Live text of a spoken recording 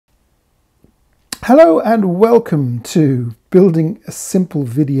Hello and welcome to Building a Simple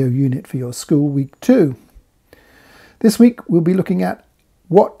Video Unit for Your School Week 2. This week we'll be looking at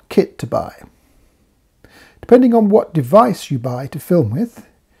what kit to buy. Depending on what device you buy to film with,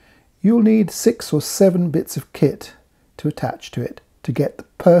 you'll need 6 or 7 bits of kit to attach to it to get the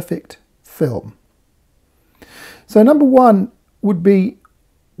perfect film. So number one would be,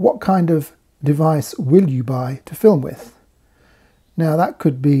 what kind of device will you buy to film with? Now that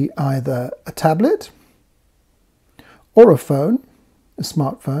could be either a tablet or a phone, a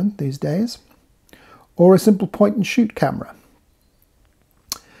smartphone these days, or a simple point and shoot camera.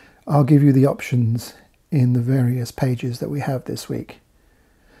 I'll give you the options in the various pages that we have this week.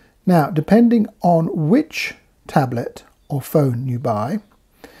 Now, depending on which tablet or phone you buy,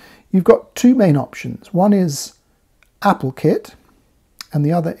 you've got two main options. One is Apple kit and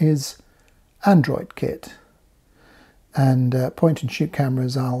the other is Android kit. And point and shoot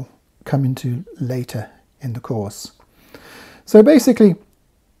cameras I'll come into later in the course. So basically,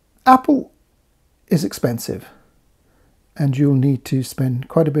 Apple is expensive and you'll need to spend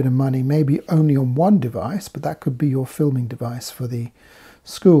quite a bit of money, maybe only on one device, but that could be your filming device for the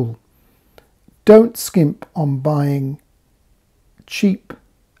school. Don't skimp on buying cheap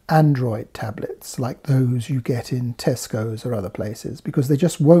Android tablets like those you get in Tesco's or other places, because they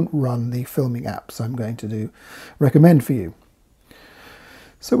just won't run the filming apps I'm going to recommend for you.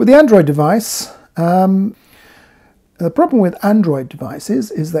 So with the Android device, the problem with Android devices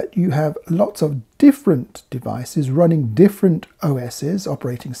is that you have lots of different devices running different OSs,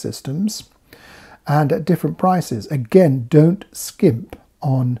 operating systems, and at different prices. Again, don't skimp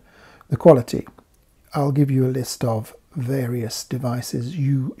on the quality. I'll give you a list of various devices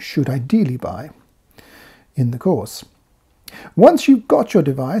you should ideally buy in the course. Once you've got your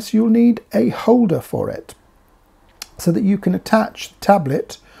device, you'll need a holder for it so that you can attach the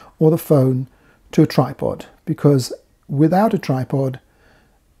tablet or the phone to a tripod, because without a tripod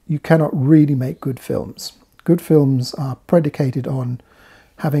you cannot really make good films. Good films are predicated on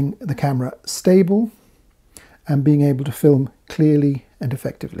having the camera stable and being able to film clearly and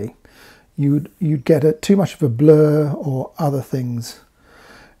effectively. You'd get too much of a blur or other things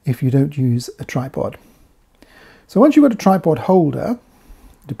if you don't use a tripod. So once you've got a tripod holder,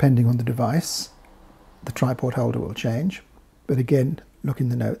 depending on the device, the tripod holder will change. But again, look in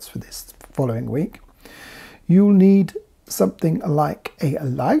the notes for this following week. You'll need something like a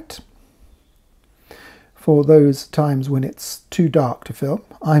light for those times when it's too dark to film.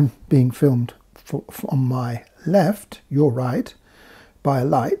 I'm being filmed on my left, your right, by a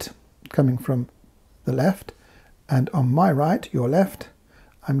light coming from the left, and on my right, your left,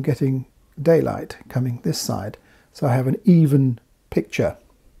 I'm getting daylight coming this side, so I have an even picture.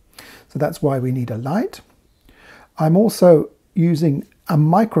 So that's why we need a light. I'm also using a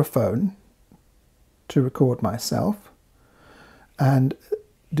microphone to record myself, and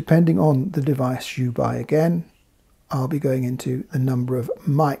depending on the device you buy, again, I'll be going into the number of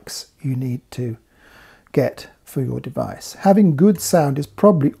mics you need to get for your device. Having good sound is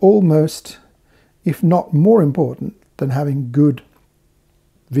probably almost, if not more important, than having good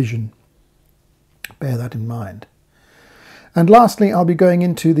vision. Bear that in mind. And lastly, I'll be going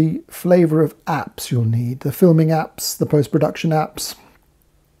into the flavour of apps you'll need, the filming apps, the post-production apps,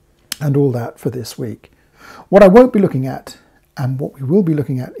 and all that for this week. What I won't be looking at, and what we will be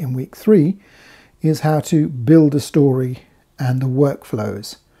looking at in week 3, is how to build a story and the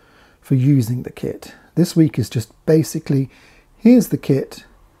workflows for using the kit. This week is just basically, here's the kit,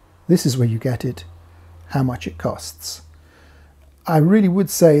 this is where you get it, how much it costs. I really would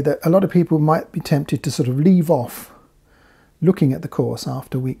say that a lot of people might be tempted to sort of leave off looking at the course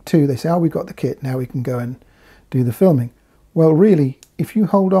after week 2. They say, oh, we've got the kit, now we can go and do the filming. Well, really, if you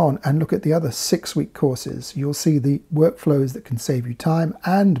hold on and look at the other 6-week courses, you'll see the workflows that can save you time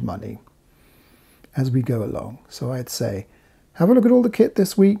and money as we go along. So I'd say, have a look at all the kit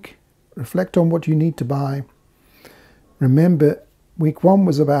this week. Reflect on what you need to buy. Remember, week 1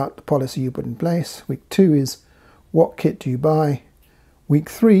 was about the policy you put in place. Week 2 is what kit do you buy. Week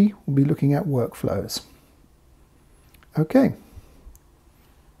 3 will be looking at workflows. Okay.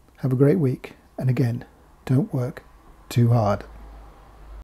 Have a great week. And again, don't work too hard.